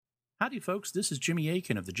Howdy, folks. This is Jimmy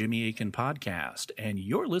Akin of the Jimmy Akin Podcast, and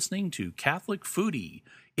you're listening to Catholic Foodie.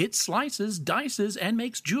 It slices, dices, and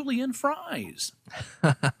makes julienne fries.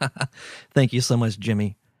 Thank you so much,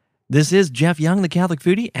 Jimmy. This is Jeff Young, the Catholic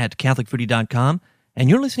Foodie at CatholicFoodie.com, and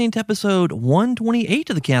you're listening to episode 128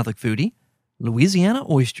 of the Catholic Foodie, Louisiana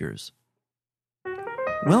Oysters.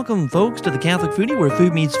 Welcome, folks, to the Catholic Foodie, where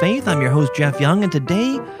food meets faith. I'm your host, Jeff Young, and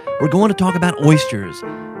today we're going to talk about oysters.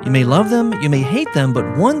 You may love them, you may hate them,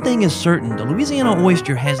 but one thing is certain. The Louisiana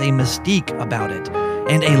oyster has a mystique about it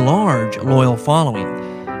and a large, loyal following.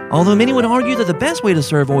 Although many would argue that the best way to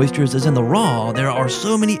serve oysters is in the raw, there are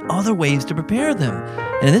so many other ways to prepare them.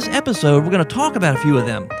 And in this episode, we're going to talk about a few of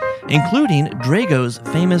them, including Drago's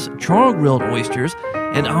famous Chargrilled Oysters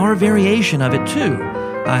and our variation of it too.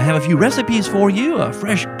 I have a few recipes for you, a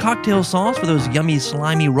fresh cocktail sauce for those yummy,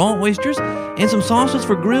 slimy raw oysters, and some sauces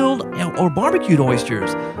for grilled or barbecued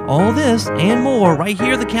oysters. All this and more right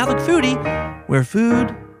here at the Catholic Foodie, where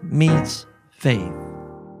food meets faith.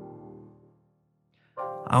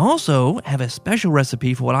 I also have a special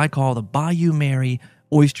recipe for what I call the Bayou Mary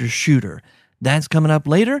Oyster Shooter. That's coming up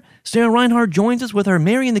later. Sarah Reinhard joins us with her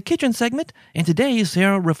Mary in the Kitchen segment, and today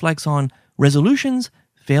Sarah reflects on resolutions,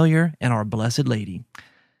 failure, and our Blessed Lady.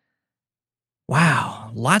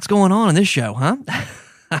 Wow, lots going on in this show, huh?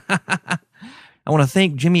 I want to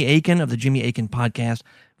thank Jimmy Akin of the Jimmy Akin Podcast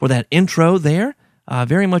for that intro there.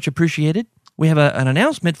 Very much appreciated. We have an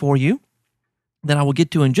announcement for you that I will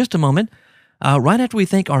get to in just a moment. Right after we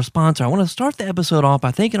thank our sponsor, I want to start the episode off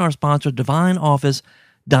by thanking our sponsor,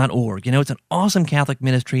 DivineOffice.org. You know, it's an awesome Catholic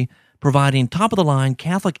ministry providing top-of-the-line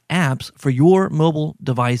Catholic apps for your mobile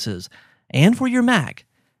devices and for your Mac.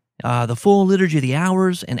 The full Liturgy of the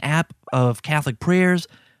Hours, an app of Catholic prayers,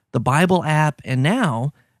 the Bible app, and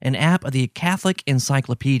now an app of the Catholic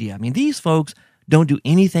Encyclopedia. I mean, these folks don't do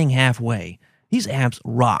anything halfway. These apps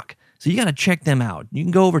rock. So you got to check them out. You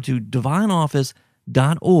can go over to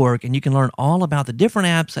DivineOffice.org and you can learn all about the different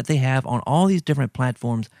apps that they have on all these different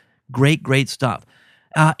platforms. Great, great stuff.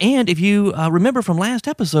 And if you remember from last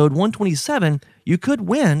episode, 127, you could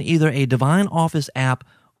win either a Divine Office app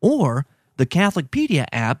or the Catholicpedia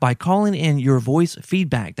app by calling in your voice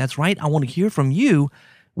feedback. That's right, I want to hear from you.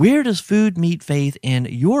 Where does food meet faith in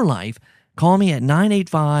your life? Call me at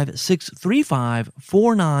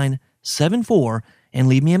 985-635-4974 and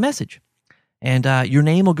leave me a message. And your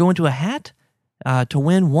name will go into a hat to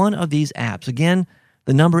win one of these apps. Again,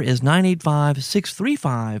 the number is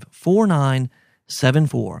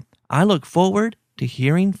 985-635-4974. I look forward to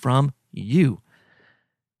hearing from you.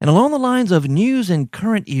 And along the lines of news and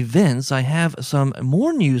current events, I have some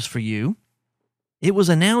more news for you. It was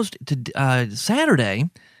announced Saturday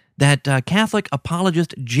that Catholic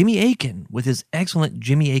apologist Jimmy Akin, with his excellent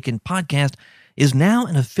Jimmy Akin podcast, is now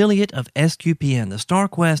an affiliate of SQPN, the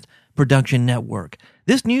StarQuest Production Network.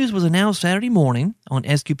 This news was announced Saturday morning on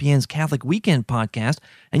SQPN's Catholic Weekend podcast,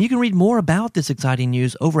 and you can read more about this exciting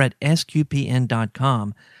news over at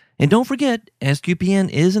sqpn.com. And don't forget, SQPN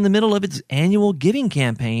is in the middle of its annual giving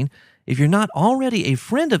campaign. If you're not already a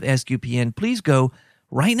friend of SQPN, please go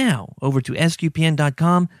right now over to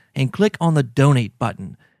sqpn.com and click on the donate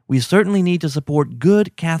button. We certainly need to support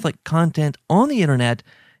good Catholic content on the internet,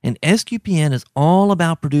 and SQPN is all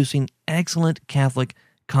about producing excellent Catholic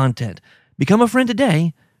content. Become a friend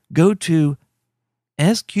today. Go to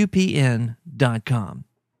sqpn.com.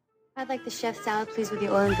 I'd like the chef salad, please, with the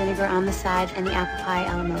oil and vinegar on the side and the apple pie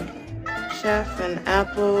a la mode. Chef and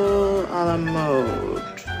apple a la mode.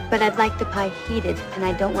 But I'd like the pie heated, and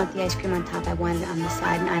I don't want the ice cream on top. I want it on the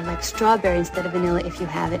side, and I'd like strawberry instead of vanilla if you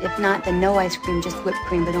have it. If not, then no ice cream, just whipped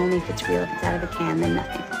cream, but only if it's real. If it's out of a can, then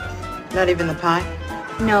nothing. Not even the pie?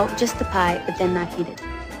 No, just the pie, but then not heated.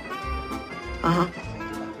 Uh-huh.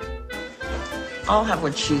 I'll have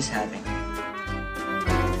what she's having.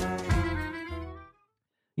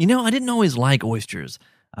 You know, I didn't always like oysters.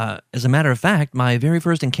 As a matter of fact, my very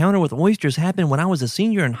first encounter with oysters happened when I was a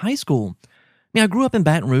senior in high school. I mean, I grew up in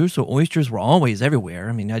Baton Rouge, so oysters were always everywhere.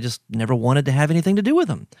 I mean, I just never wanted to have anything to do with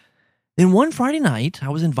them. Then one Friday night, I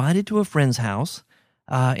was invited to a friend's house,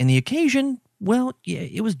 and the occasion, well, yeah,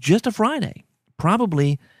 it was just a Friday,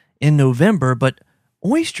 probably in November, but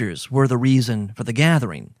oysters were the reason for the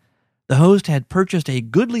gathering. The host had purchased a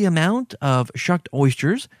goodly amount of shucked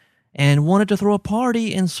oysters and wanted to throw a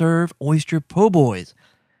party and serve oyster po' boys.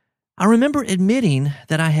 I remember admitting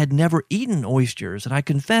that I had never eaten oysters, and I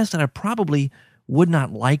confessed that I probably would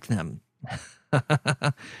not like them.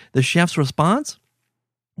 The chef's response?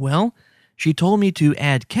 Well, she told me to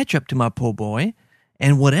add ketchup to my po' boy,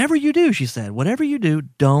 and whatever you do, she said, whatever you do,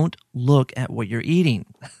 don't look at what you're eating.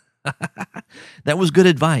 That was good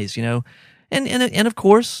advice, you know. And of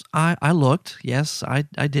course, I looked. Yes, I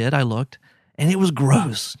did. I looked. And it was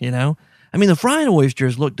gross, you know. I mean, the fried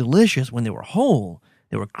oysters looked delicious when they were whole.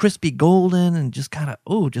 They were crispy golden and just kind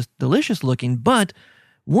of, just delicious looking. But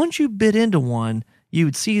once you bit into one, you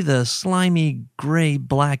would see the slimy gray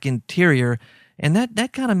black interior. And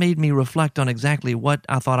that kind of made me reflect on exactly what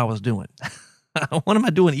I thought I was doing. What am I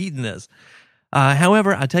doing eating this?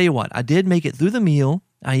 However, I tell you what, I did make it through the meal.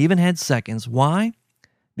 I even had seconds. Why?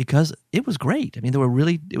 Because it was great. I mean,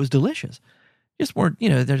 it was delicious. Just weren't,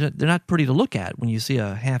 they're not pretty to look at when you see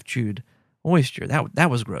a half-chewed oyster. That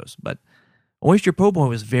was gross. But oyster po' boy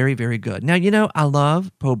was very, very good. Now, I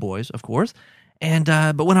love po' boys, of course. And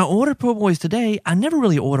but when I order po' boys today, I never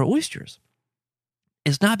really order oysters.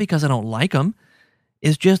 It's not because I don't like them.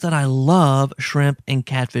 It's just that I love shrimp and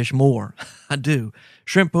catfish more. I do.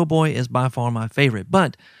 Shrimp po' boy is by far my favorite.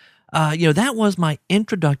 But, that was my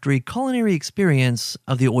introductory culinary experience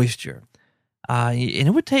of the oyster. And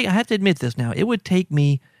it would take, I have to admit this now, it would take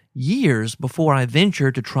me years before I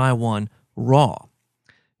ventured to try one raw.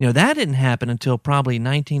 That didn't happen until probably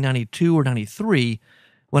 1992 or 93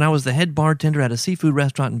 when I was the head bartender at a seafood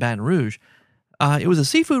restaurant in Baton Rouge. It was a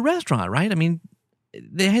seafood restaurant, right? I mean,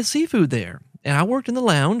 they had seafood there. And I worked in the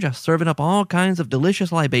lounge, serving up all kinds of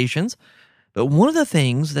delicious libations. But one of the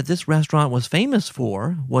things that this restaurant was famous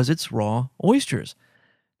for was its raw oysters.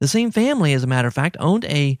 The same family, as a matter of fact, owned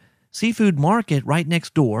a seafood market right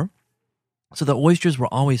next door, so the oysters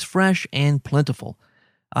were always fresh and plentiful.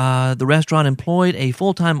 The restaurant employed a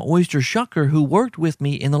full-time oyster shucker who worked with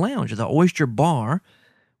me in the lounge. The oyster bar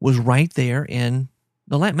was right there in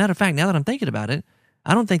the lounge. Matter of fact, now that I'm thinking about it,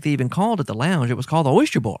 I don't think they even called it the lounge. It was called the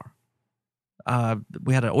oyster bar.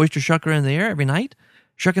 We had an oyster shucker in there every night,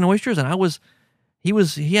 shucking oysters, and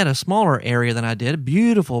he had a smaller area than I did, a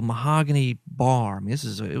beautiful mahogany bar. I mean,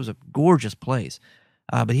 it was a gorgeous place.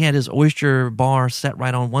 But he had his oyster bar set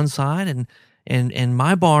right on one side, and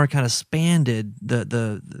my bar kind of spanned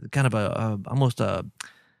the kind of almost a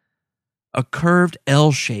curved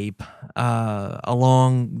L shape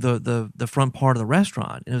along the front part of the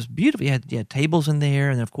restaurant. It was beautiful. You had tables in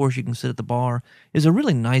there, and of course you can sit at the bar. It was a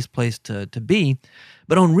really nice place to be.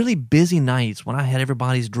 But on really busy nights, when I had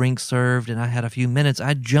everybody's drinks served and I had a few minutes,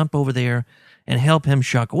 I'd jump over there and help him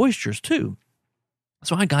shuck oysters too.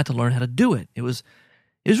 So I got to learn how to do it. It was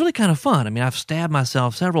really kind of fun. I mean, I've stabbed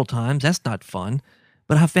myself several times. That's not fun.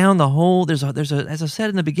 But I found there's a as I said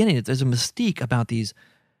in the beginning, there's a mystique about these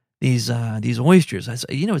oysters.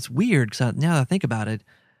 It's weird because now that I think about it,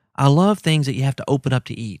 I love things that you have to open up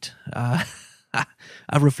to eat.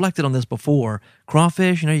 I've reflected on this before.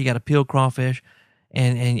 Crawfish, you got to peel crawfish,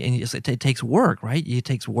 and it takes work, right? It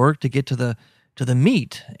takes work to get to the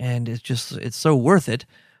meat, and it's so worth it.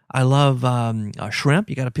 I love shrimp.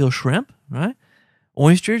 You got to peel shrimp, right?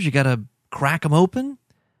 Oysters, you got to crack them open,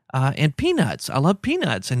 and peanuts. I love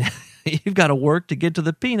peanuts, and you've got to work to get to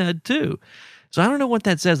the peanut too. So I don't know what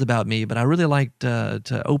that says about me, but I really like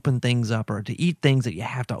to open things up or to eat things that you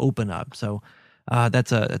have to open up. So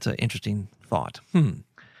that's an interesting thought.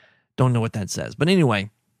 Don't know what that says, but anyway.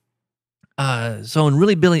 So on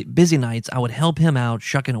really busy nights, I would help him out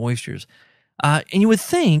shucking oysters, and you would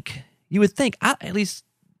think, at least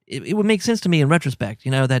it would make sense to me in retrospect,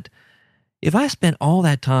 that if I spent all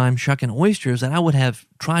that time shucking oysters, that I would have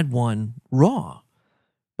tried one raw.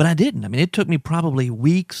 But I didn't. I mean, it took me probably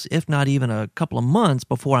weeks, if not even a couple of months,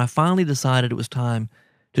 before I finally decided it was time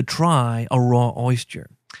to try a raw oyster.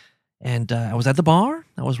 And I was at the bar.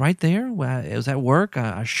 I was right there. It was at work.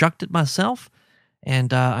 I shucked it myself,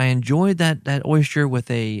 and I enjoyed that oyster with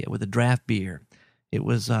a draft beer. It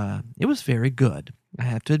was very good. I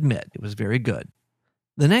have to admit, it was very good.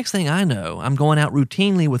 The next thing I know, I'm going out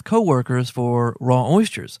routinely with coworkers for raw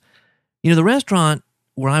oysters. The restaurant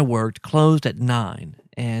where I worked closed at 9,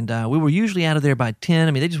 and we were usually out of there by 10.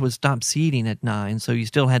 I mean, they just would stop seating at 9, so you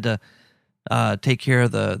still had to take care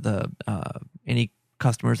of the any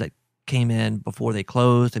customers that came in before they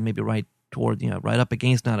closed, and maybe right toward right up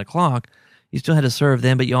against 9 o'clock. You still had to serve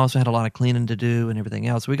them, but you also had a lot of cleaning to do and everything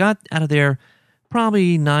else. So we got out of there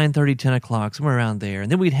probably 9:30, 10 o'clock, somewhere around there,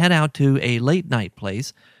 and then we'd head out to a late night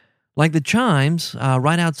place like the Chimes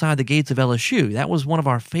right outside the gates of LSU. That was one of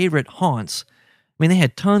our favorite haunts. I mean, they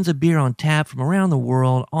had tons of beer on tap from around the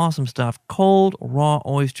world, awesome stuff, cold, raw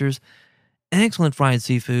oysters, excellent fried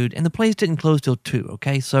seafood, and the place didn't close till 2,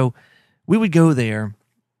 okay? So we would go there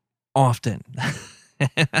often.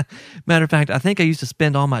 Matter of fact, I think I used to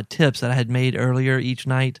spend all my tips that I had made earlier each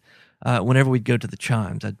night whenever we'd go to the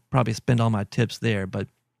Chimes. I'd probably spend all my tips there. But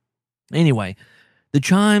anyway, the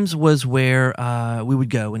Chimes was where we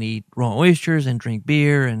would go and eat raw oysters and drink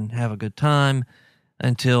beer and have a good time.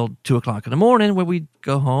 until 2 o'clock in the morning, where we'd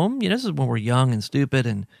go home. This is when we're young and stupid,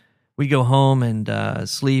 and we'd go home and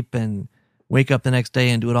sleep and wake up the next day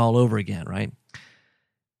and do it all over again, right?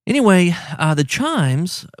 Anyway, the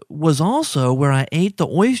Chimes was also where I ate the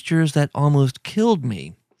oysters that almost killed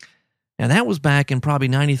me. Now, that was back in probably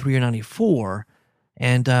 93 or 94,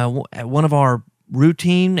 and at one of our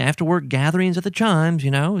routine after-work gatherings at the Chimes,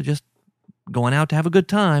 just going out to have a good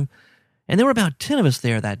time, and there were about 10 of us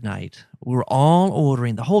there that night. We were all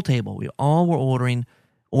ordering, the whole table, we all were ordering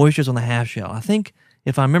oysters on the half shell. I think,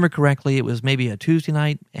 if I remember correctly, it was maybe a Tuesday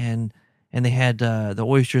night, and they had, the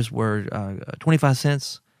oysters were 25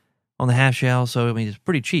 cents on the half shell, so, I mean, it's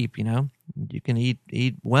pretty cheap, You can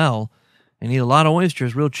eat well and eat a lot of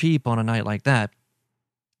oysters real cheap on a night like that.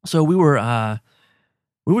 So we were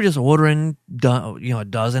just ordering, a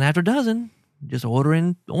dozen after dozen, just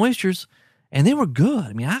ordering oysters, and they were good.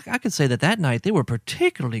 I mean, I could say that night they were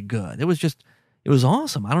particularly good. It was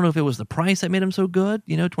awesome. I don't know if it was the price that made them so good,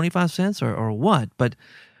 25 cents or what, but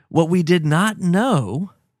what we did not know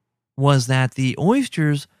was that the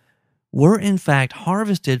oysters were in fact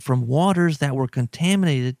harvested from waters that were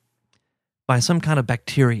contaminated by some kind of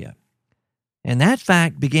bacteria. And that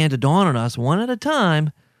fact began to dawn on us one at a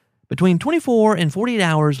time between 24 and 48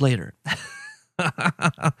 hours later.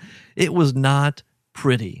 It was not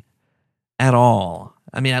pretty at all.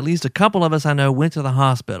 I mean, at least a couple of us I know went to the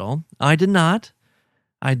hospital. I did not.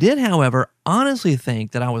 I did, however, honestly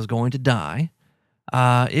think that I was going to die.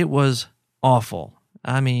 It was awful.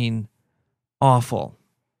 I mean, awful.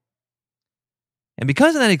 And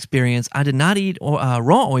because of that experience, I did not eat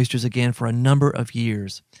raw oysters again for a number of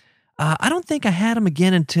years. I don't think I had them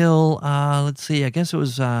again until, I guess it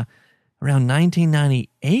was around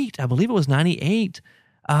 1998. I believe it was 98.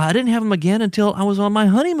 I didn't have them again until I was on my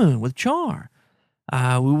honeymoon with Char.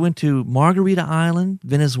 We went to Margarita Island,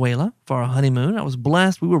 Venezuela, for our honeymoon. I was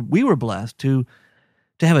blessed. We were blessed to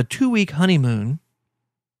have a 2-week honeymoon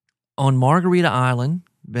on Margarita Island,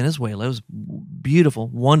 Venezuela. It was beautiful,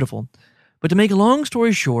 wonderful. But to make a long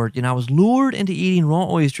story short, I was lured into eating raw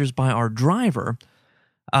oysters by our driver,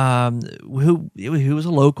 who was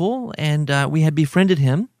a local, and we had befriended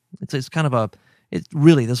him. It's kind of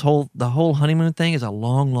the whole honeymoon thing is a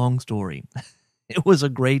long, long story. It was a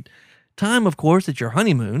great time, of course, at your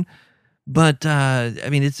honeymoon, but I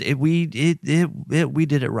mean, we did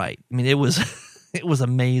it right. I mean, it was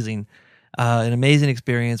amazing, an amazing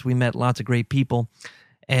experience. We met lots of great people,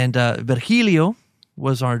 and Virgilio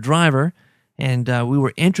was our driver. And we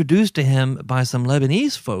were introduced to him by some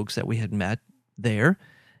Lebanese folks that we had met there.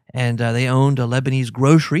 And they owned a Lebanese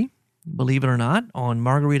grocery, believe it or not, on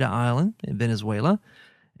Margarita Island in Venezuela.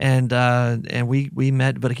 And we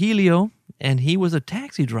met Virgilio, and he was a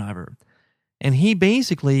taxi driver. And he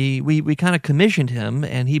basically, we kind of commissioned him,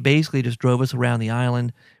 and he basically just drove us around the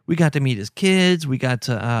island. We got to meet his kids. We got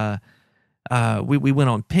to, we went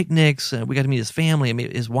on picnics. We got to meet his family. I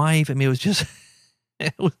mean, his wife. I mean, it was just...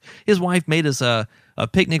 His wife made us a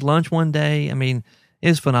picnic lunch one day. I mean, it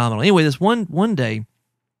was phenomenal. Anyway, this one day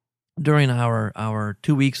during our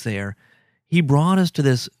 2 weeks there, he brought us to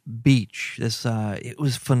this beach. It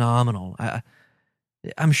was phenomenal.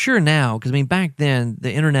 I'm sure now, because I mean, back then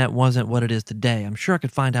the internet wasn't what it is today. I'm sure I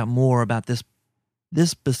could find out more about this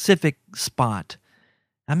specific spot.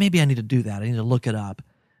 Maybe I need to do that. I need to look it up.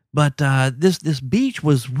 But this beach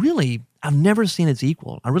was really, I've never seen its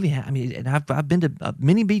equal. I really have. I mean, I've been to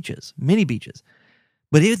many beaches,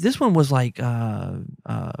 but this one was like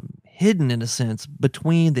hidden in a sense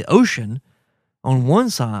between the ocean on one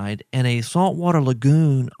side and a saltwater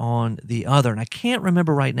lagoon on the other. And I can't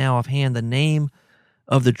remember right now offhand the name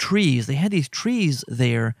of the trees. They had these trees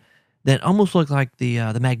there that almost looked like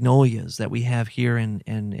the magnolias that we have here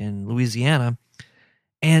in Louisiana.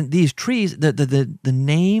 And these trees, the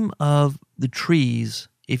name of the trees,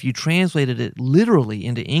 if you translated it literally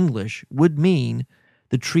into English, would mean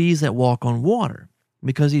the trees that walk on water,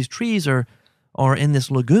 because these trees are in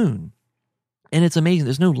this lagoon. And it's amazing.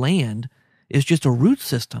 There's no land. It's just a root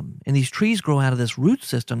system. And these trees grow out of this root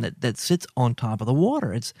system that sits on top of the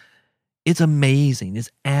water. It's amazing.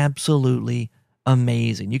 It's absolutely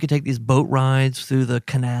amazing. You could take these boat rides through the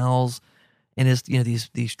canals, and it's,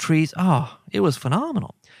 these trees. Oh, it was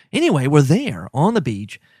phenomenal. Anyway, we're there on the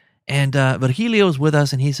beach, and Virgilio's with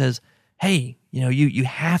us, and he says, "Hey, you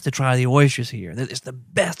have to try the oysters here. It's the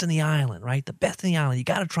best in the island, right? The best in the island. You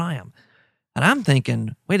got to try them." And I'm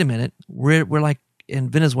thinking, wait a minute, we're like in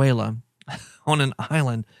Venezuela on an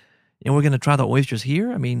island, and we're going to try the oysters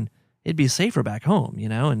here? I mean, it'd be safer back home,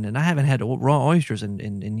 and I haven't had raw oysters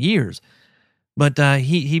in years. But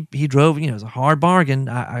he drove, it was a hard bargain.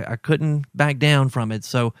 I couldn't back down from it.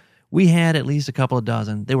 So We had at least a couple of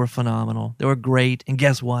dozen. They were phenomenal. They were great. And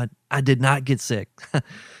guess what? I did not get sick.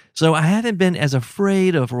 So I haven't been as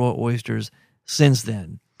afraid of raw oysters since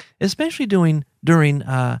then, especially during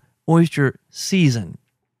oyster season.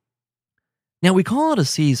 Now, we call it a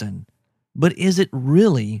season, but is it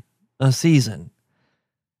really a season?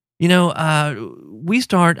 You know, we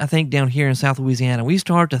start, I think, down here in South Louisiana, we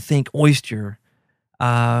start to think oyster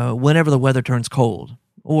whenever the weather turns cold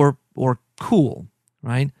or cool,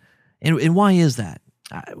 right? And why is that?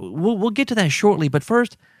 We'll get to that shortly, but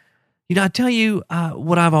first, you know, I tell you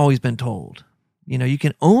what I've always been told. You know, you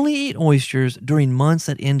can only eat oysters during months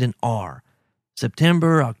that end in R.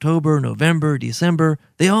 September, October, November, December,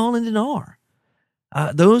 they all end in R.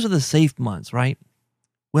 Those are the safe months, right?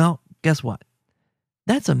 Well, guess what?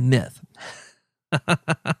 That's a myth.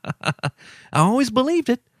 I always believed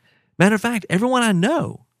it. Matter of fact, everyone I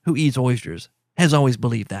know who eats oysters has always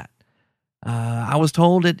believed that. I was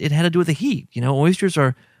told it had to do with the heat. You know, oysters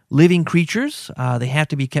are living creatures. They have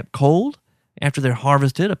to be kept cold after they're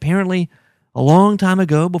harvested. Apparently, a long time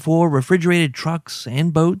ago, before refrigerated trucks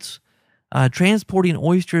and boats, transporting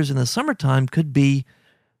oysters in the summertime could be,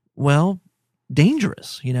 well,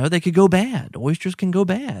 dangerous. You know, they could go bad. Oysters can go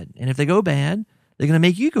bad. And if they go bad, they're going to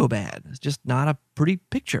make you go bad. It's just not a pretty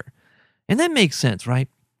picture. And that makes sense, right?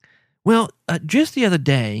 Well, just the other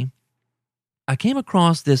day, I came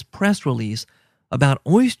across this press release about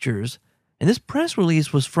oysters, and this press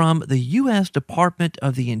release was from the U.S. Department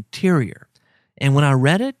of the Interior. And when I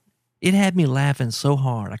read it, it had me laughing so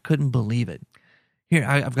hard I couldn't believe it. Here,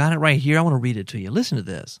 I've got it right here. I want to read it to you. Listen to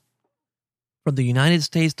this. From the United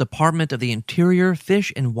States Department of the Interior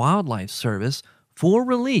Fish and Wildlife Service for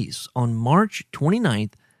release on March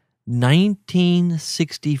 29th,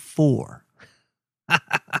 1964.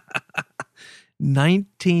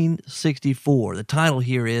 1964. The title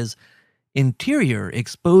here is Interior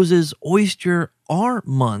Exposes Oyster R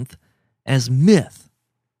Month as Myth.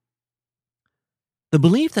 The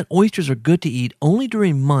belief that oysters are good to eat only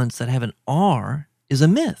during months that have an R is a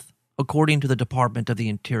myth, according to the Department of the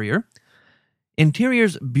Interior.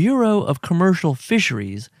 Interior's Bureau of Commercial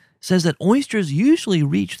Fisheries says that oysters usually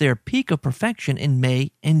reach their peak of perfection in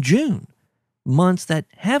May and June, months that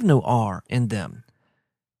have no R in them.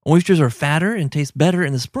 Oysters are fatter and taste better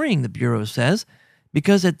in the spring, the Bureau says,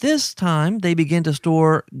 because at this time they begin to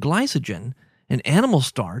store glycogen, an animal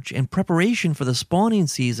starch, in preparation for the spawning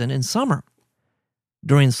season in summer.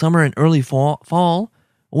 During summer and early fall,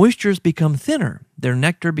 oysters become thinner, their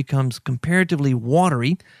nectar becomes comparatively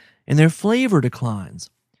watery, and their flavor declines.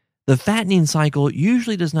 The fattening cycle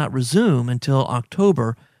usually does not resume until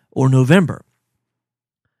October or November.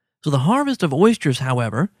 So the harvest of oysters,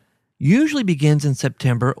 however, usually begins in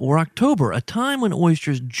September or October, a time when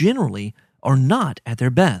oysters generally are not at their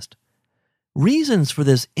best. Reasons for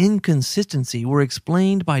this inconsistency were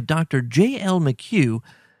explained by Dr. J.L. McHugh,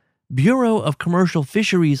 Bureau of Commercial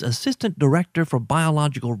Fisheries Assistant Director for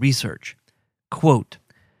Biological Research. Quote,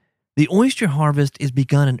 "The oyster harvest is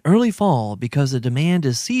begun in early fall because the demand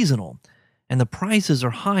is seasonal and the prices are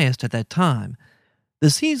highest at that time. The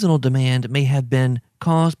seasonal demand may have been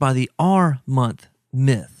caused by the R month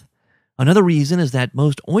myth. Another reason is that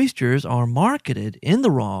most oysters are marketed in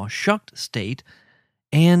the raw, shucked state,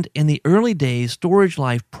 and in the early days, storage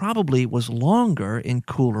life probably was longer in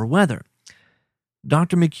cooler weather."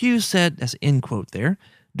 Dr. McHugh said, that's end quote there,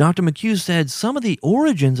 Dr. McHugh said some of the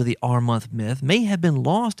origins of the R-month myth may have been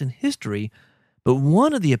lost in history, but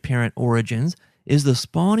one of the apparent origins is the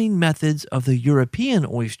spawning methods of the European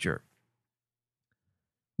oyster.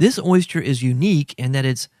 This oyster is unique in that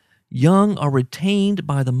its young are retained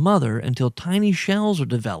by the mother until tiny shells are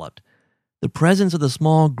developed. The presence of the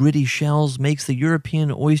small, gritty shells makes the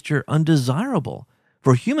European oyster undesirable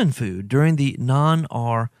for human food during the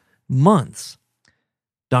non-R months.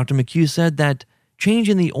 Dr. McHugh said that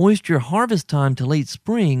changing the oyster harvest time to late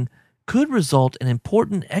spring could result in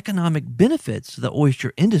important economic benefits to the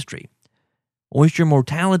oyster industry. Oyster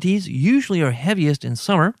mortalities usually are heaviest in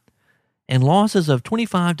summer, and losses of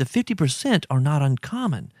 25 to 50% are not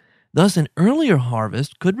uncommon. Thus, an earlier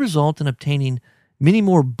harvest could result in obtaining many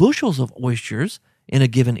more bushels of oysters in a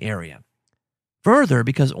given area. Further,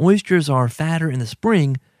 because oysters are fatter in the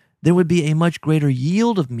spring, there would be a much greater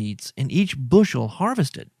yield of meats in each bushel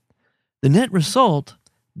harvested. The net result,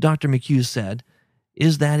 Dr. McHugh said,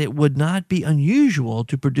 is that it would not be unusual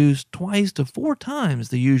to produce twice to 4 times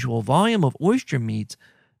the usual volume of oyster meats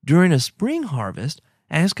during a spring harvest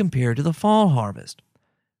as compared to the fall harvest.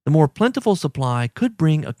 The more plentiful supply could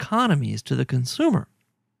bring economies to the consumer.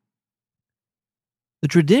 The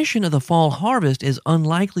tradition of the fall harvest is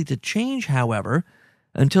unlikely to change, however,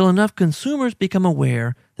 until enough consumers become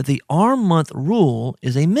aware that the R-month rule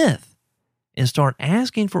is a myth and start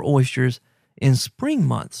asking for oysters in spring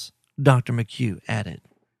months, Dr. McHugh added.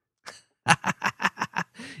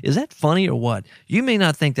 Is that funny or what? You may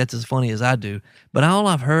not think that's as funny as I do, but all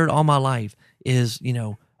I've heard all my life is,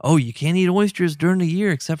 oh, you can't eat oysters during the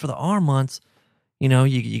year except for the R months.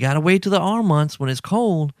 You got to wait till the R months when it's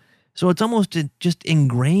cold. So it's almost just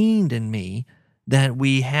ingrained in me that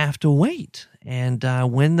we have to wait. And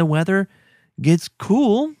when the weather gets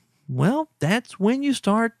cool, well, that's when you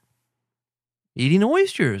start eating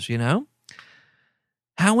oysters,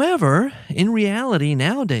 However, in reality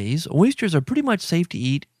nowadays, oysters are pretty much safe to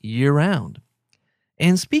eat year-round.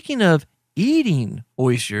 And speaking of eating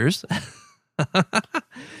oysters,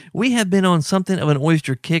 we have been on something of an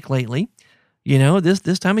oyster kick lately.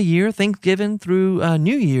 This time of year, Thanksgiving through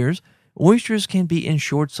New Year's, oysters can be in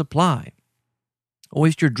short supply.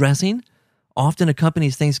 Oyster dressing often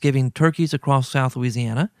accompanies Thanksgiving turkeys across South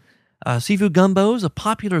Louisiana. Seafood gumbo is a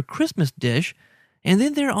popular Christmas dish. And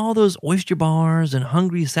then there are all those oyster bars and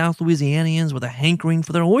hungry South Louisianians with a hankering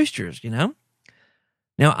for their oysters, Now,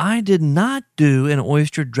 I did not do an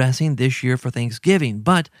oyster dressing this year for Thanksgiving,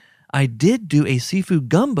 but I did do a seafood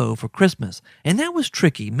gumbo for Christmas. And that was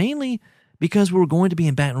tricky, mainly because we were going to be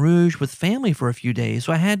in Baton Rouge with family for a few days,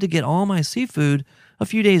 so I had to get all my seafood a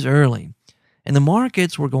few days early. And the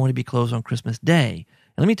markets were going to be closed on Christmas Day.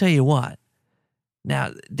 And let me tell you what.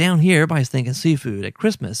 Now, down here, everybody's thinking seafood at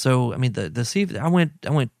Christmas. So, the seafood, I went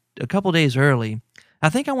a couple days early. I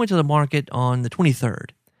think I went to the market on the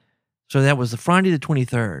 23rd. So that was the Friday the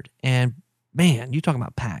 23rd. And man, you talking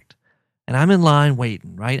about packed. And I'm in line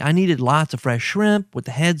waiting, right? I needed lots of fresh shrimp with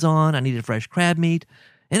the heads on. I needed fresh crab meat.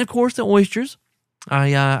 And of course, the oysters.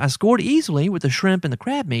 I scored easily with the shrimp and the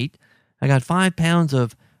crab meat. I got 5 pounds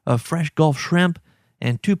of fresh Gulf shrimp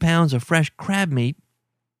and 2 pounds of fresh crab meat.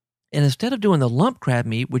 And instead of doing the lump crab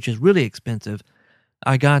meat, which is really expensive,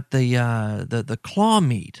 I got the claw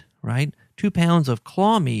meat, right? 2 pounds of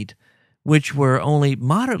claw meat, which were only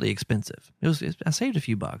moderately expensive. I saved a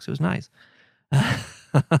few bucks. It was nice.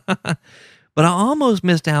 But I almost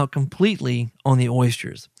missed out completely on the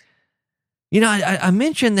oysters. I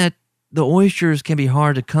mentioned that the oysters can be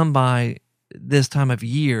hard to come by this time of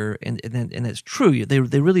year, and it's true. They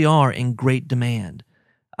really are in great demand.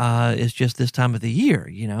 It's just this time of the year,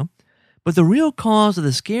 But the real cause of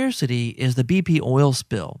the scarcity is the BP oil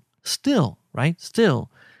spill. Still, right?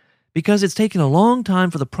 Still. Because it's taken a long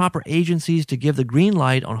time for the proper agencies to give the green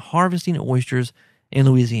light on harvesting oysters in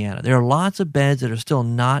Louisiana. There are lots of beds that are still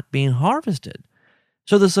not being harvested.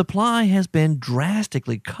 So the supply has been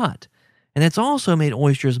drastically cut. And it's also made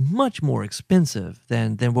oysters much more expensive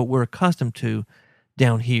than what we're accustomed to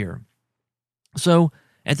down here. So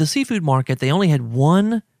at the seafood market, they only had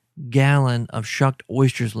 1 gallon of shucked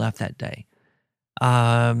oysters left that day.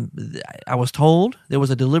 I was told there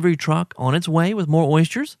was a delivery truck on its way with more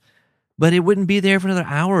oysters, but it wouldn't be there for another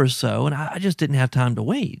hour or so, and I just didn't have time to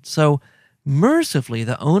wait. So mercifully,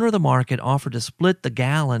 the owner of the market offered to split the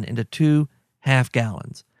gallon into 2 half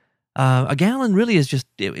gallons. A gallon really is just,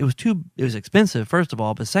 it was expensive, first of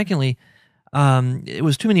all, but secondly, it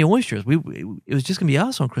was too many oysters. It was just going to be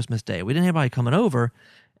us on Christmas Day. We didn't have anybody coming over,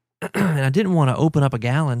 and I didn't want to open up a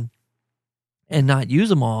gallon and not use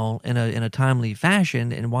them all in a timely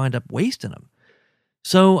fashion and wind up wasting them.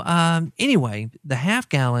 So anyway, the half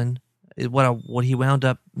gallon is what he wound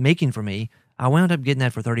up making for me. I wound up getting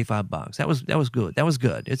that for $35. That was good. That was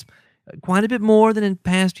good. It's quite a bit more than in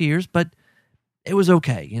past years, but it was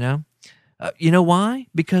okay, You know why?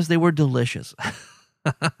 Because they were delicious.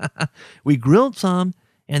 We grilled some,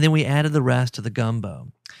 and then we added the rest to the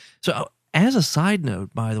gumbo. So as a side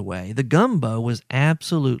note, by the way, the gumbo was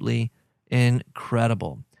absolutely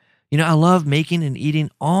incredible. I love making and eating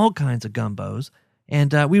all kinds of gumbos,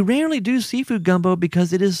 and we rarely do seafood gumbo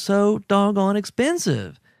because it is so doggone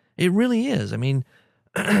expensive. It really is.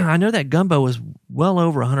 I know that gumbo was well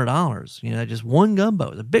over $100. Just one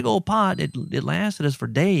gumbo. It's a big old pot. It lasted us for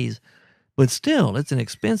days, but still, it's an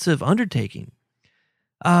expensive undertaking.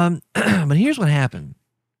 But here's what happened.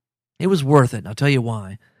 It was worth it, and I'll tell you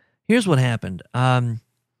why. Here's what happened. When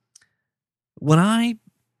I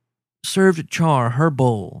served Char her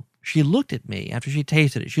bowl, she looked at me after she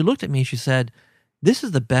tasted it. She looked at me and she said, "This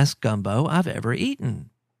is the best gumbo I've ever eaten."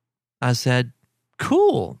 I said,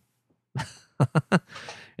 "Cool."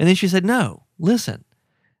 And then she said, "No, listen,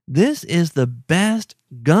 this is the best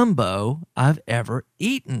gumbo I've ever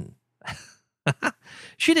eaten."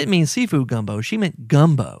 She didn't mean seafood gumbo. She meant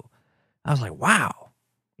gumbo. I was like, wow.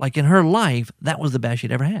 Like in her life, that was the best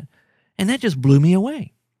she'd ever had. And that just blew me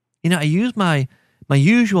away. I used my my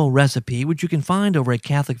usual recipe, which you can find over at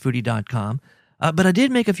CatholicFoodie.com, but I did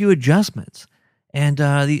make a few adjustments. And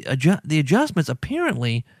the adjustments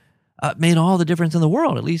apparently made all the difference in the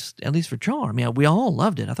world, at least for Char. I mean, we all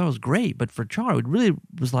loved it. I thought it was great, but for Char, it really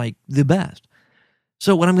was like the best.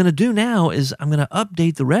 So what I'm going to do now is I'm going to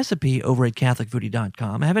update the recipe over at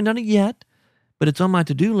CatholicFoodie.com. I haven't done it yet, but it's on my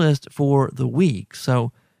to-do list for the week.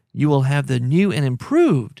 So you will have the new and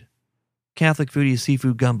improved Catholic Foodie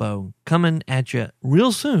Seafood Gumbo coming at you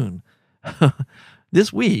real soon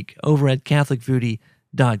this week over at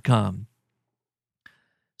CatholicFoodie.com.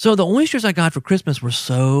 So the oysters I got for Christmas were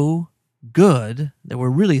so good, they were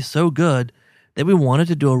really so good, that we wanted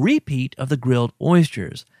to do a repeat of the grilled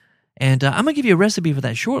oysters. And I'm going to give you a recipe for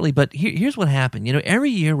that shortly, but here's what happened. You know, every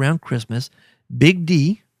year around Christmas, Big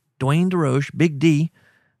D, Dwayne DeRoche, Big D,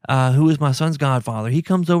 who is my son's godfather, he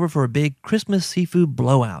comes over for a big Christmas seafood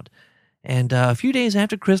blowout. And a few days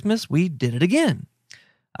after Christmas, we did it again.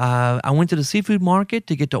 I went to the seafood market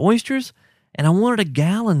to get the oysters, and I wanted a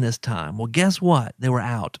gallon this time. Well, guess what? They were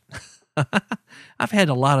out. I've had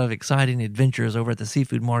a lot of exciting adventures over at the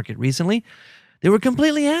seafood market recently. They were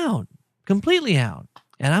completely out.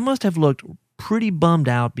 And I must have looked pretty bummed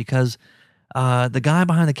out because the guy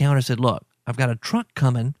behind the counter said, look, I've got a truck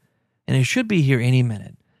coming, and it should be here any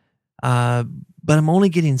minute. But I'm only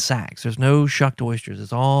getting sacks. There's no shucked oysters.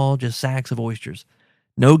 It's all just sacks of oysters.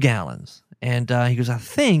 No gallons. And he goes, I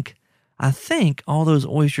think all those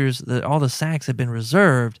oysters, all the sacks have been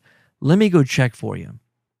reserved. Let me go check for you.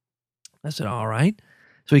 I said, all right.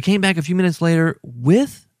 So he came back a few minutes later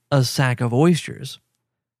with a sack of oysters.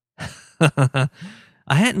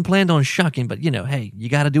 I hadn't planned on shucking, but, you know, hey, you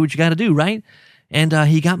got to do what you got to do, right? And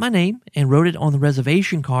he got my name and wrote it on the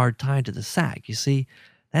reservation card tied to the sack. You see,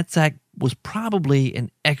 that sack was probably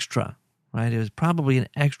an extra, right? It was probably an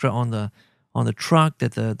extra on the truck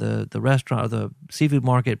that the restaurant or the seafood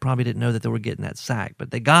market probably didn't know that they were getting that sack,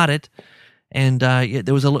 but they got it, and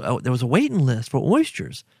there was a waiting list for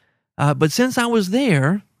oysters. But since I was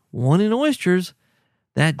there wanting oysters,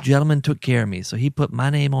 that gentleman took care of me. So he put my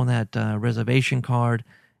name on that reservation card,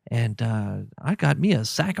 and I got me a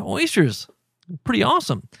sack of oysters. Pretty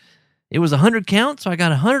awesome. It was 100 count, so I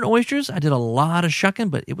got 100 oysters. I did a lot of shucking,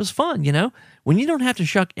 but it was fun, you know? When you don't have to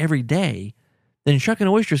shuck every day, then shucking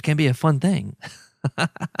oysters can be a fun thing.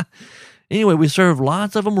 Anyway, we served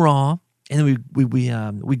lots of them raw, and then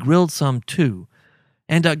we grilled some too.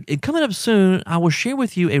 And coming up soon, I will share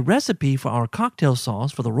with you a recipe for our cocktail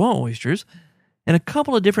sauce for the raw oysters and a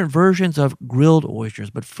couple of different versions of grilled oysters.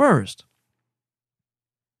 But first,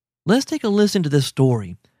 let's take a listen to this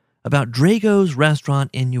story about Drago's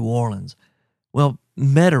restaurant in New Orleans. Well,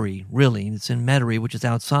 Metairie, really. It's in Metairie, which is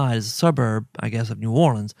outside, is a suburb, I guess, of New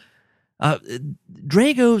Orleans.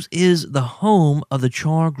 Drago's is the home of the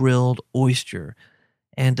Chargrilled Oyster.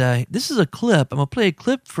 And this is a clip. I'm going to play a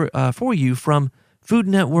clip for you from Food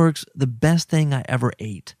Network's The Best Thing I Ever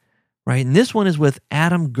Ate. Right? And this one is with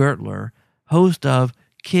Adam Gertler, host of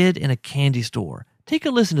Kid in a Candy Store. Take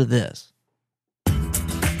a listen to this.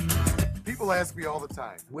 People ask me all the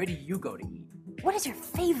time, where do you go to eat? What is your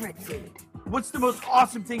favorite food? What's the most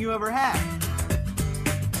awesome thing you ever had?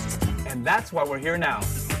 And that's why we're here now.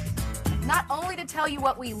 Not only to tell you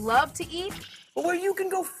what we love to eat, but where you can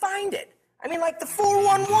go find it. I mean, like the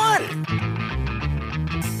 411.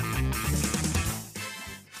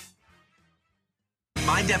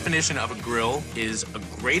 My definition of a grill is a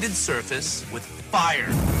grated surface with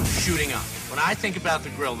fire shooting up. When I think about the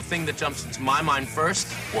grill, the thing that jumps into my mind first,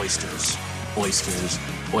 oysters. Oysters.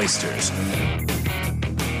 Oysters.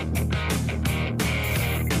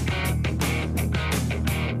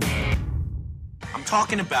 I'm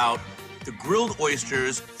talking about the grilled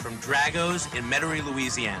oysters from Drago's in Metairie,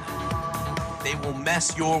 Louisiana. They will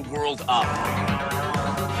mess your world up.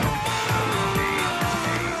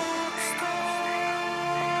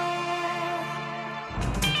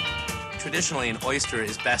 Traditionally, an oyster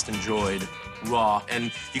is best enjoyed raw,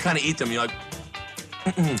 and you kind of eat them, you're like,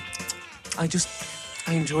 I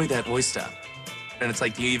enjoy that oyster. And it's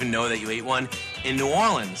like, do you even know that you ate one? In New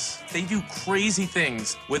Orleans, they do crazy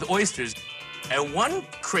things with oysters. And one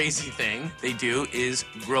crazy thing they do is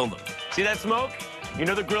grill them. See that smoke? You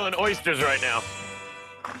know they're grilling oysters right now.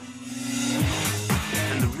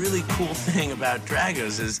 And the really cool thing about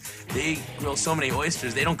Drago's is they grill so many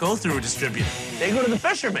oysters, they don't go through a distributor. They go to the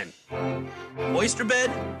fishermen. Oyster bed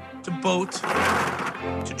to boat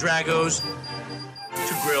to Drago's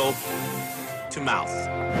to grill to mouth.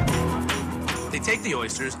 They take the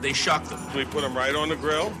oysters, they shuck them. we put them right on the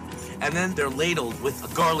grill, And then they're ladled with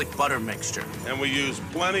a garlic butter mixture. and we use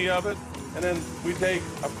plenty of it. And then we take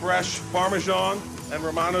a fresh Parmesan and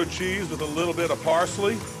Romano cheese with a little bit of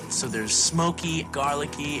parsley. So there's smoky,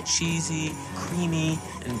 garlicky, cheesy, creamy,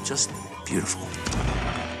 and just beautiful.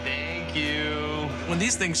 Thank you. When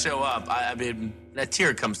these things show up, I mean, that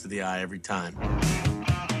tear comes to the eye every time.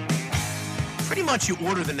 Pretty much you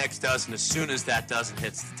order the next dozen as soon as that dozen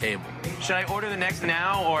hits the table. Should I order the next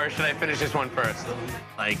now, or should I finish this one first?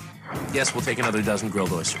 Like, yes, we'll take another dozen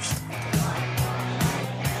grilled oysters.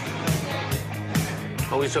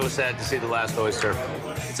 Always so sad to see the last oyster.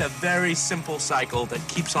 It's a very simple cycle that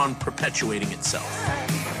keeps on perpetuating itself.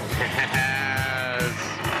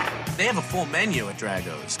 They have a full menu at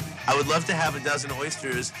Drago's. I would love to have a dozen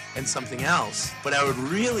oysters and something else, but I would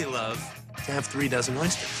really love to have 3 dozen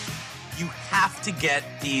oysters. You have to get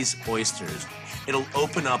these oysters. It'll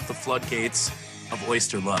open up the floodgates of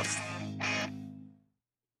oyster love.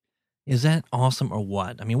 Is that awesome or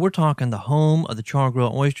what? I mean, we're talking the home of the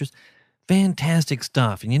Chargrilled Oysters. Fantastic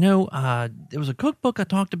stuff. And there was a cookbook I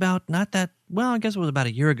talked about I guess it was about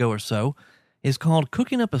a year ago or so. It's called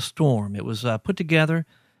Cooking Up a Storm. It was put together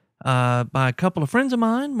by a couple of friends of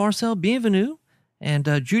mine, Marcel Bienvenu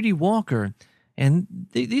and Judy Walker. And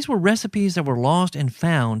these were recipes that were lost and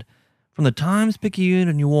found from the Times-Picayune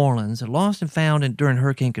of New Orleans, lost and found during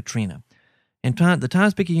Hurricane Katrina. And the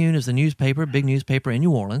Times-Picayune is the newspaper, big newspaper in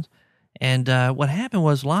New Orleans. And what happened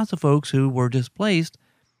was lots of folks who were displaced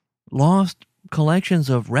lost collections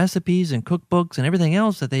of recipes and cookbooks and everything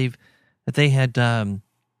else that they had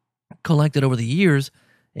collected over the years.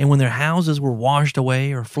 And when their houses were washed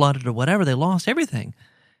away or flooded or whatever, they lost everything.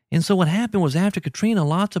 And so what happened was after Katrina,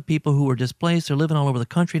 lots of people who were displaced, they're living all over the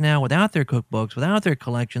country now without their cookbooks, without their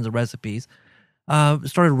collections of recipes,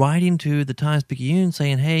 started writing to the Times-Picayune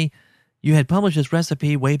saying, hey, you had published this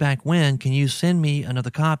recipe way back when. Can you send me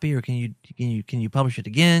another copy, or can you publish it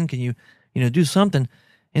again? Can you do something?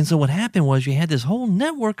 And so what happened was you had this whole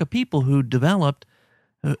network of people who developed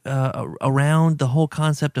around the whole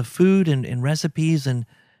concept of food and recipes and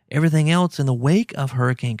everything else in the wake of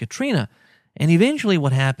Hurricane Katrina. And eventually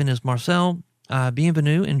what happened is Marcel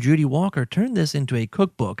Bienvenu and Judy Walker turned this into a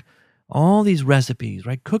cookbook, all these recipes,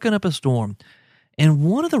 right? Cooking Up a Storm. And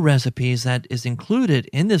one of the recipes that is included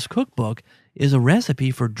in this cookbook is a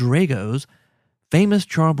recipe for Drago's famous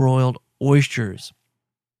charbroiled oysters.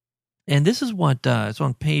 And this is what, it's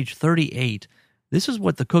on page 38. This is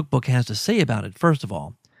what the cookbook has to say about it, first of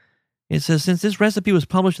all. It says, since this recipe was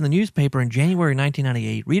published in the newspaper in January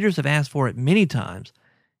 1998, readers have asked for it many times.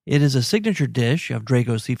 It is a signature dish of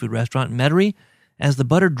Drago's seafood restaurant, Metairie. As the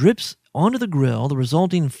butter drips onto the grill, the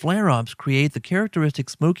resulting flare-ups create the characteristic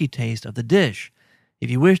smoky taste of the dish. If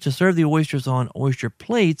you wish to serve the oysters on oyster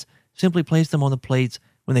plates, simply place them on the plates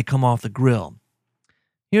when they come off the grill.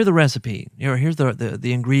 Here's the recipe. Here's the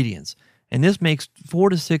ingredients. And this makes 4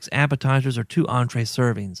 to 6 appetizers or 2 entree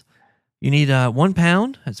servings. You need 1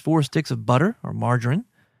 pound. That's 4 sticks of butter or margarine.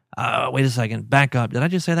 Wait a second. Back up. Did I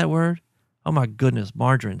just say that word? Oh my goodness,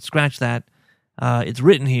 margarine. Scratch that. It's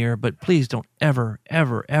written here, but please don't ever,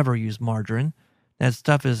 ever, ever use margarine. That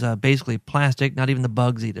stuff is basically plastic. Not even the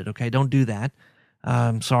bugs eat it, okay? Don't do that.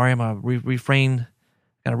 Sorry, I'm going to refrain.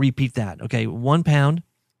 Got to repeat that. Okay, 1 pound,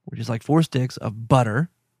 which is like 4 sticks of butter,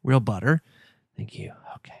 real butter. Thank you.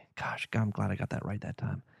 Okay, gosh, I'm glad I got that right that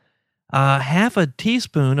time. Half a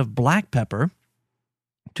teaspoon of black pepper,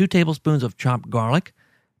 2 tablespoons of chopped garlic,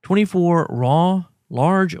 24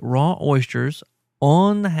 large raw oysters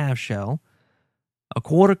on the half shell, a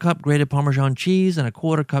 1/4 cup grated Parmesan cheese and a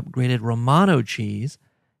 1/4 cup grated Romano cheese,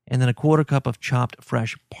 and then a 1/4 cup of chopped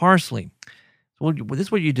fresh parsley. So this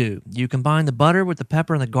is what you do. You combine the butter with the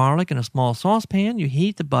pepper and the garlic in a small saucepan. You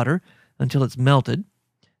heat the butter until it's melted.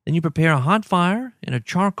 Then you prepare a hot fire in a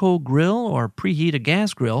charcoal grill or preheat a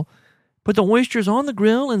gas grill. Put the oysters on the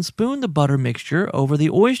grill and spoon the butter mixture over the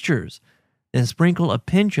oysters. Then sprinkle a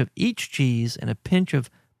pinch of each cheese and a pinch of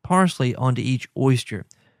parsley onto each oyster.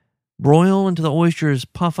 Broil until the oysters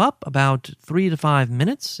puff up about 3 to 5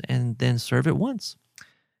 minutes and then serve it once.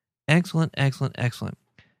 Excellent, excellent, excellent.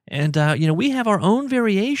 And, we have our own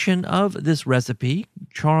variation of this recipe,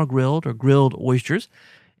 char-grilled or grilled oysters.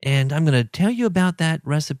 And I'm going to tell you about that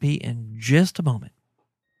recipe in just a moment.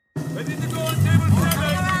 Ready to go on table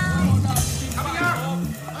 7. Coming up.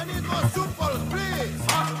 I need more soup balls, please.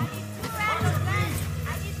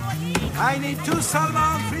 I need 2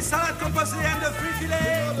 salmon, 3 salad composite, and a 3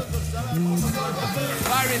 filet.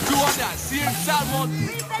 Byron, 2 orders. Seared salmon.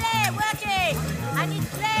 3 filet, working. I need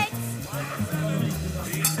plates.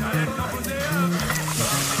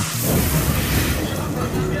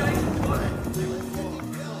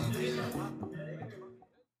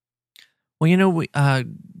 Well,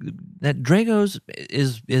 that Drago's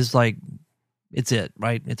is like it's it,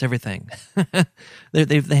 right? It's everything.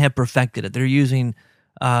 They have perfected it. They're using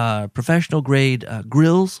professional grade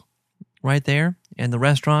grills right there in the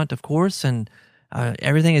restaurant, of course, and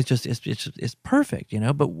everything is just it's perfect,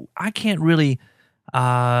 But I can't really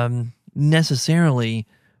necessarily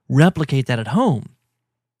replicate that at home.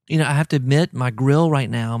 I have to admit, my grill right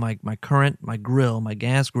now, my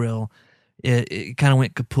gas grill, it kind of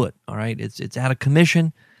went kaput. All right, it's out of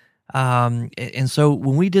commission. And so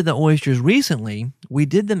when we did the oysters recently, we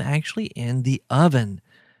did them actually in the oven.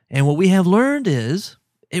 And what we have learned is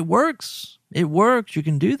it works. It works. You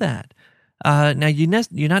can do that. Now, you're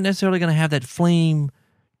not necessarily going to have that flame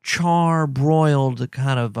char broiled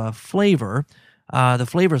kind of flavor. The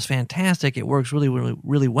flavor is fantastic. It works really, really,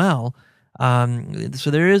 really well. So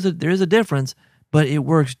there is a difference, but it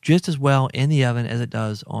works just as well in the oven as it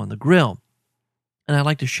does on the grill. And I'd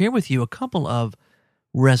like to share with you a couple of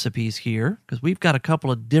recipes here, because we've got a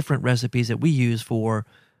couple of different recipes that we use for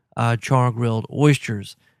char-grilled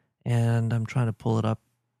oysters. And I'm trying to pull it up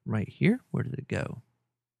right here. Where did it go?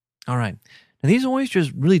 All right. Now, these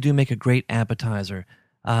oysters really do make a great appetizer.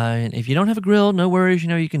 And if you don't have a grill, no worries.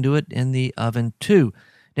 You can do it in the oven too.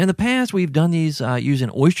 Now, in the past, we've done these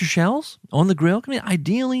using oyster shells on the grill.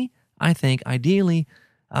 Ideally, you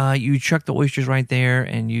chuck the oysters right there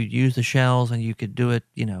and you use the shells and you could do it,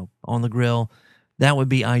 on the grill. That would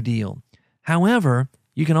be ideal. However,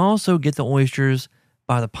 you can also get the oysters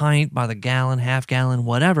by the pint, by the gallon, half gallon,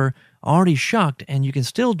 whatever, already shucked, and you can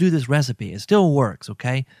still do this recipe. It still works,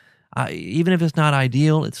 okay? Even if it's not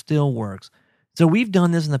ideal, it still works. So we've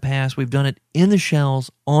done this in the past. We've done it in the shells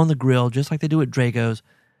on the grill, just like they do at Drago's.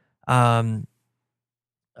 We've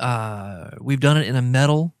done it in a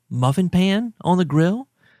metal muffin pan on the grill.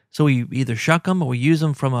 So we either shuck them or we use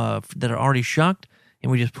them that are already shucked,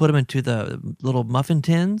 and we just put them into the little muffin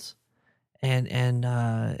tins and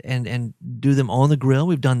do them on the grill.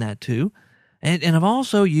 We've done that too. And I've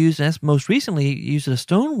also used, that's most recently, used a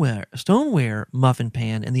stoneware muffin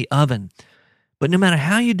pan in the oven. But no matter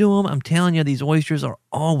how you do them, I'm telling you, these oysters are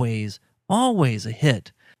always a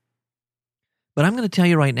hit. But I'm going to tell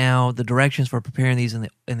you right now the directions for preparing these in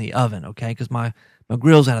the oven, okay? Because my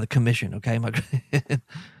grill's out of the commission, okay? My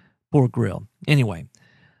poor grill. Anyway,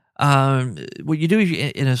 what you do is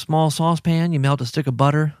in a small saucepan, you melt a stick of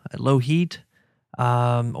butter at low heat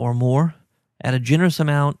or more. Add a generous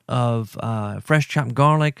amount of fresh chopped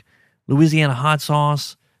garlic, Louisiana hot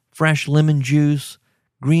sauce, fresh lemon juice,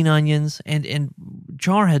 green onions, and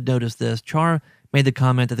Char had noticed this. Char made the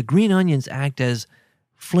comment that the green onions act as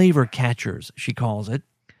flavor catchers, she calls it.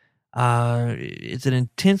 It's an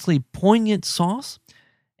intensely poignant sauce,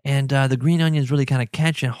 and the green onions really kind of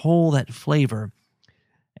catch and hold that flavor.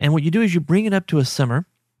 And what you do is you bring it up to a simmer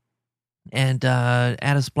and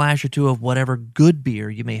add a splash or two of whatever good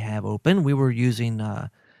beer you may have open. We were using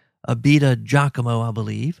Abita Giacomo, I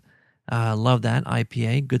believe. Love that,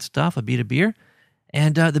 IPA, good stuff, Abita beer.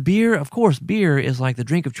 And the beer, of course, beer is like the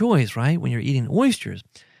drink of choice, right, when you're eating oysters.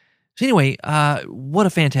 So anyway, what a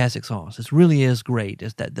fantastic sauce. This really is great.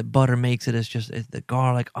 It's that the butter makes it. It's the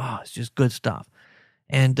garlic. It's just good stuff.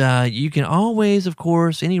 And you can always, of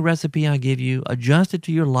course, any recipe I give you, adjust it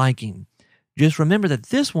to your liking. Just remember that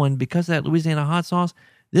this one, because of that Louisiana hot sauce,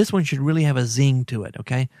 this one should really have a zing to it,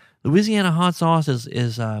 okay? Louisiana hot sauce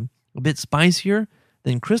is a bit spicier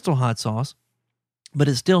than Crystal hot sauce, but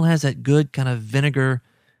it still has that good kind of vinegar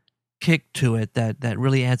kick to it that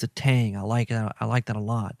really adds a tang. I like it. I like that a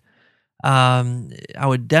lot. I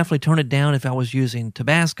would definitely turn it down if I was using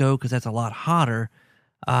Tabasco because that's a lot hotter.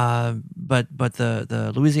 But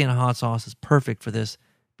the Louisiana hot sauce is perfect for this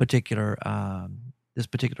particular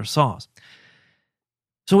sauce.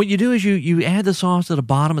 So what you do is you add the sauce to the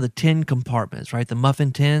bottom of the tin compartments, right? The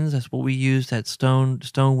muffin tins. That's what we use. That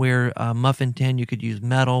stoneware muffin tin. You could use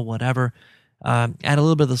metal, whatever. Add a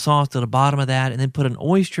little bit of the sauce to the bottom of that, and then put an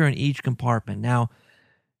oyster in each compartment. Now,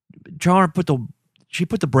 Char put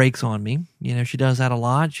the brakes on me. She does that a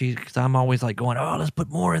lot. Because I'm always like going, let's put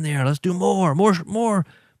more in there. Let's do more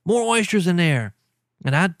oysters in there.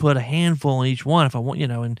 And I'd put a handful in each one if I want,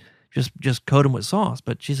 and just coat them with sauce.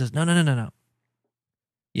 But she says, no.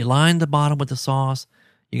 You line the bottom with the sauce.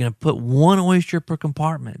 You're going to put one oyster per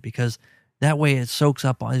compartment because that way it soaks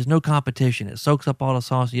up. There's no competition. It soaks up all the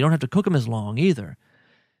sauce. You don't have to cook them as long either. I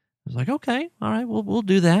was like, okay, all right, we'll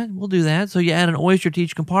do that. We'll do that. So you add an oyster to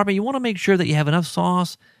each compartment. You want to make sure that you have enough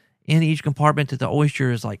sauce in each compartment that the oyster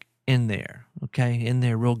is like in there, okay, in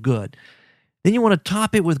there real good. Then you want to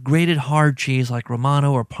top it with grated hard cheese like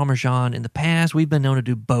Romano or Parmesan. In the past, we've been known to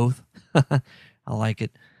do both. I like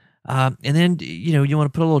it. And then, you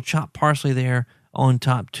want to put a little chopped parsley there on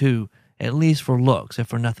top too, at least for looks, if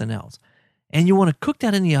for nothing else. And you want to cook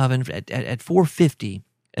that in the oven at 450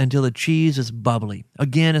 until the cheese is bubbly.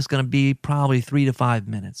 Again, it's going to be probably 3 to 5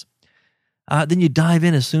 minutes. Then you dive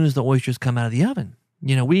in as soon as the oysters come out of the oven.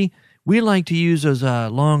 You know, we like to use those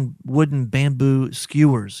long wooden bamboo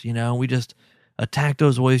skewers. You know, we just attack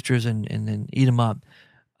those oysters and then eat them up.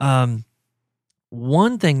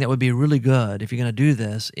 One thing that would be really good if you're going to do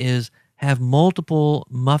this is have multiple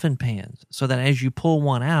muffin pans so that as you pull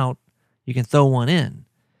one out, you can throw one in.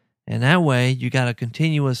 And that way you got a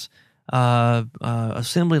continuous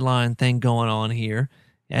assembly line thing going on here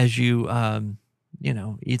as you,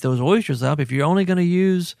 eat those oysters up. If you're only going to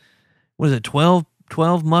use, 12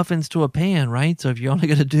 muffins to a pan, right? So if you're only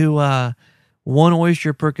going to do one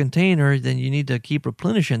oyster per container, then you need to keep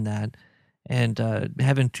replenishing that. And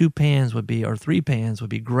having 2 pans or 3 pans would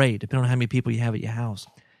be great, depending on how many people you have at your house.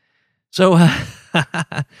 So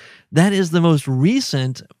that is the most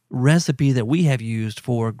recent recipe that we have used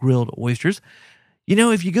for grilled oysters. You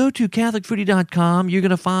know, if you go to CatholicFoodie.com, you're going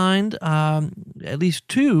to find at least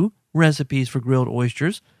 2 recipes for grilled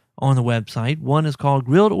oysters on the website. One is called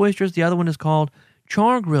Grilled Oysters. The other one is called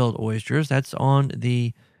Chargrilled Oysters. That's on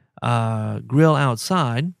the grill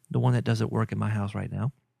outside, the one that doesn't work in my house right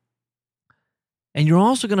now. And you're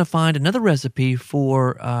also going to find another recipe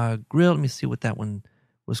for grilled. Let me see what that one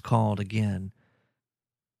was called again.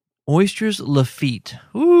 Oysters Lafitte.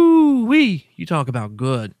 Ooh-wee! You talk about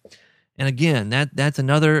good. And again, that's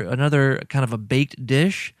another kind of a baked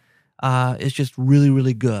dish. It's just really,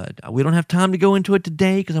 really good. We don't have time to go into it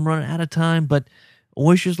today because I'm running out of time, but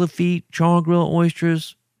Oysters Lafitte, char-grilled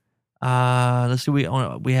oysters. Let's see, we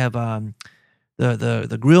have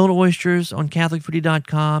the grilled oysters on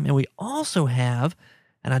CatholicFoodie.com, and we also have,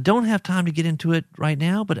 and I don't have time to get into it right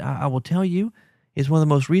now, but I will tell you, it's one of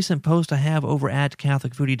the most recent posts I have over at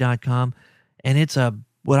CatholicFoodie.com, and it's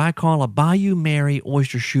what I call a Bayou Mary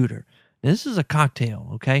Oyster Shooter. Now, this is a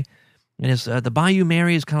cocktail, okay? And it's the Bayou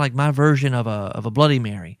Mary is kind of like my version of a Bloody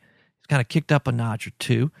Mary. It's kind of kicked up a notch or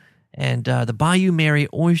two. And the Bayou Mary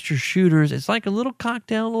Oyster Shooters, it's like a little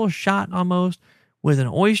cocktail, a little shot almost, with an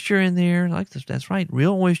oyster in there. Like this, that's right,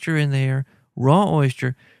 real oyster in there, raw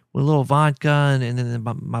oyster with a little vodka and then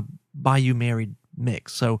my Bayou Mary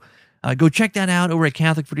mix. So go check that out over at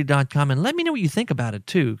CatholicFoodie.com and let me know what you think about it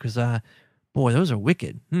too, because boy, those are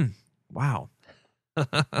wicked. Wow.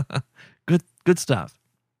 Good stuff.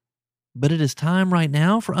 But it is time right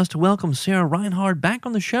now for us to welcome Sarah Reinhard back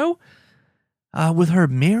on the show with her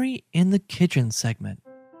Mary in the Kitchen segment.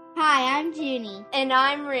 Hi, I'm Junie. And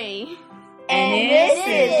I'm Ree. And this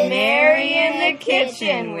is Mary in the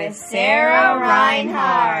Kitchen with Sarah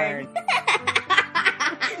Reinhard.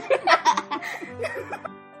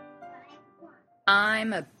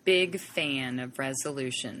 I'm a big fan of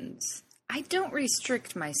resolutions. I don't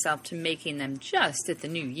restrict myself to making them just at the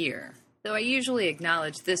new year, though I usually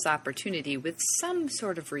acknowledge this opportunity with some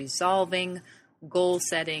sort of resolving, goal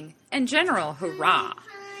setting, and general hurrah.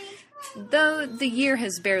 Though the year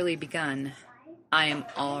has barely begun, I am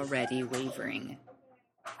already wavering.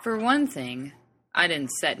 For one thing, I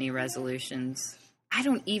didn't set any resolutions. I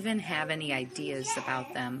don't even have any ideas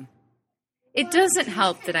about them. It doesn't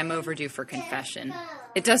help that I'm overdue for confession.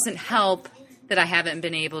 It doesn't help that I haven't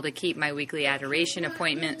been able to keep my weekly adoration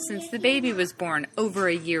appointment since the baby was born over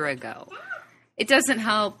a year ago. It doesn't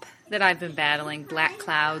help that I've been battling black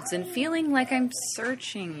clouds and feeling like I'm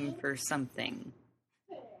searching for something.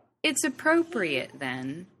 It's appropriate,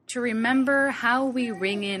 then, to remember how we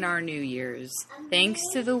ring in our New Year's, thanks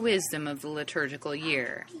to the wisdom of the liturgical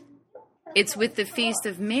year. It's with the feast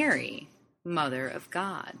of Mary, Mother of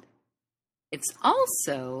God. It's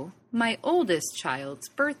also my oldest child's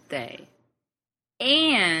birthday.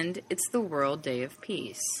 And it's the World Day of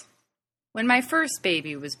Peace. When my first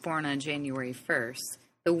baby was born on January 1st,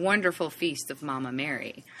 the wonderful feast of Mama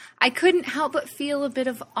Mary, I couldn't help but feel a bit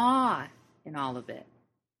of awe in all of it,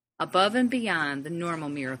 above and beyond the normal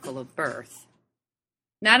miracle of birth.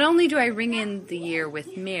 Not only do I ring in the year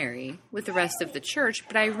with Mary, with the rest of the church,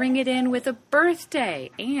 but I ring it in with a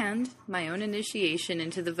birthday and my own initiation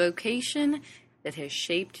into the vocation that has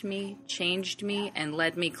shaped me, changed me, and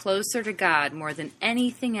led me closer to God more than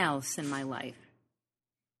anything else in my life.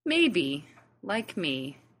 Maybe, like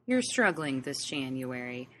me, you're struggling this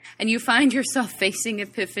January, and you find yourself facing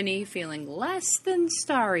Epiphany feeling less than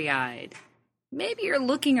starry-eyed. Maybe you're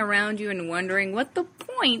looking around you and wondering what the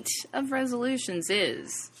point of resolutions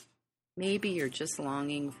is. Maybe you're just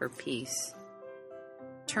longing for peace.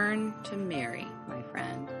 Turn to Mary, my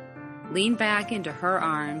friend. Lean back into her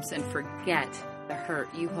arms and forget the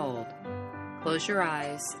hurt you hold. Close your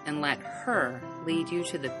eyes and let her lead you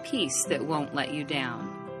to the peace that won't let you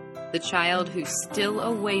down. the child who still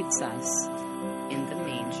awaits us in the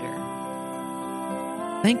manger.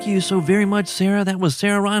 Thank you so very much, Sarah. That was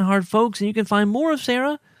Sarah Reinhard, folks, and you can find more of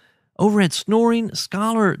Sarah over at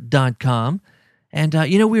snoringscholar.com. And,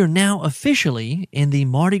 we are now officially in the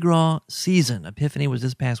Mardi Gras season. Epiphany was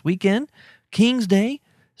this past weekend, King's Day.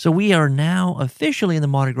 So we are now officially in the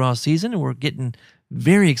Mardi Gras season, and we're getting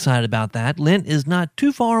very excited about that. Lent is not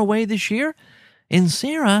too far away this year, and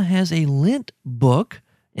Sarah has a Lent book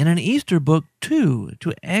and an Easter book, too,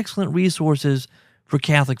 two excellent resources for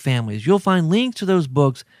Catholic families. You'll find links to those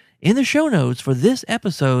books in the show notes for this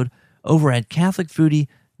episode over at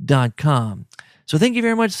CatholicFoodie.com. So thank you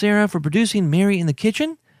very much, Sarah, for producing Mary in the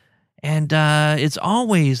Kitchen, and it's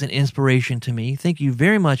always an inspiration to me. Thank you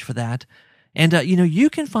very much for that. And, you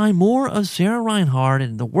can find more of Sarah Reinhard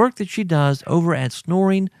and the work that she does over at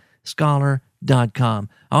snoringscholar.com.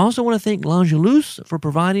 I also want to thank L'Angelus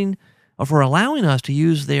for allowing us to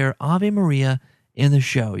use their Ave Maria in the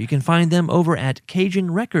show. You can find them over at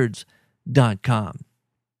CajunRecords.com.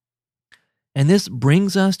 And this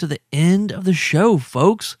brings us to the end of the show,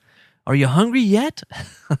 folks. Are you hungry yet?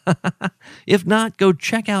 If not, go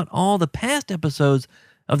check out all the past episodes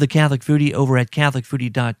of the Catholic Foodie over at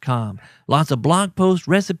CatholicFoodie.com. Lots of blog posts,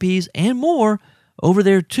 recipes, and more over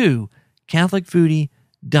there too,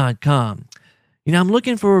 CatholicFoodie.com. I'm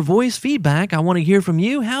looking for voice feedback. I want to hear from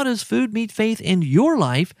you. How does food meet faith in your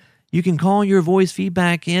life? You can call your voice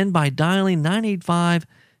feedback in by dialing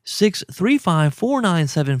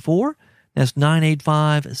 985-635-4974. That's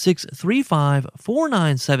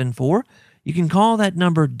 985-635-4974. You can call that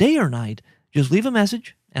number day or night. Just leave a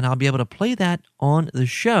message, and I'll be able to play that on the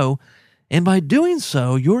show. And by doing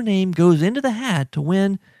so, your name goes into the hat to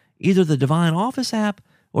win either the Divine Office app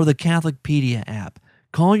or the Catholicpedia app.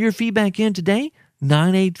 Call your feedback in today,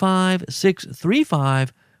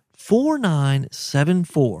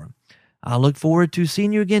 985-635-4974. I look forward to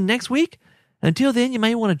seeing you again next week. Until then, you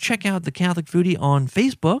may want to check out the Catholic Foodie on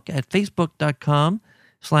Facebook at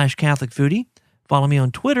facebook.com/CatholicFoodie. Follow me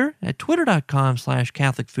on Twitter at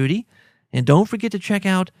twitter.com/CatholicFoodie. And don't forget to check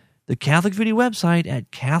out the Catholic Foodie website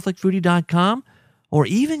at CatholicFoodie.com, or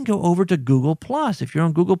even go over to Google+. If you're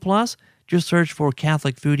on Google+, just search for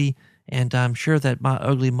Catholic Foodie, and I'm sure that my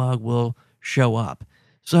ugly mug will show up.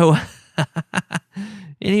 So,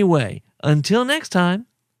 anyway, until next time,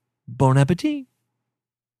 bon appetit.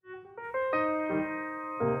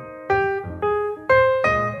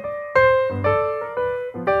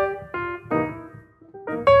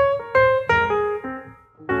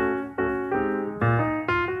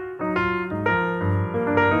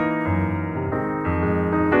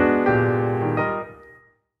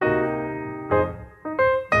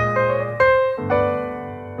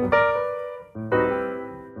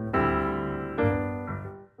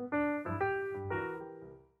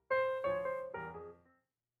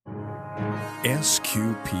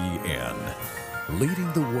 SQPN,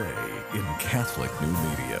 leading the way in Catholic new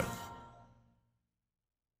media.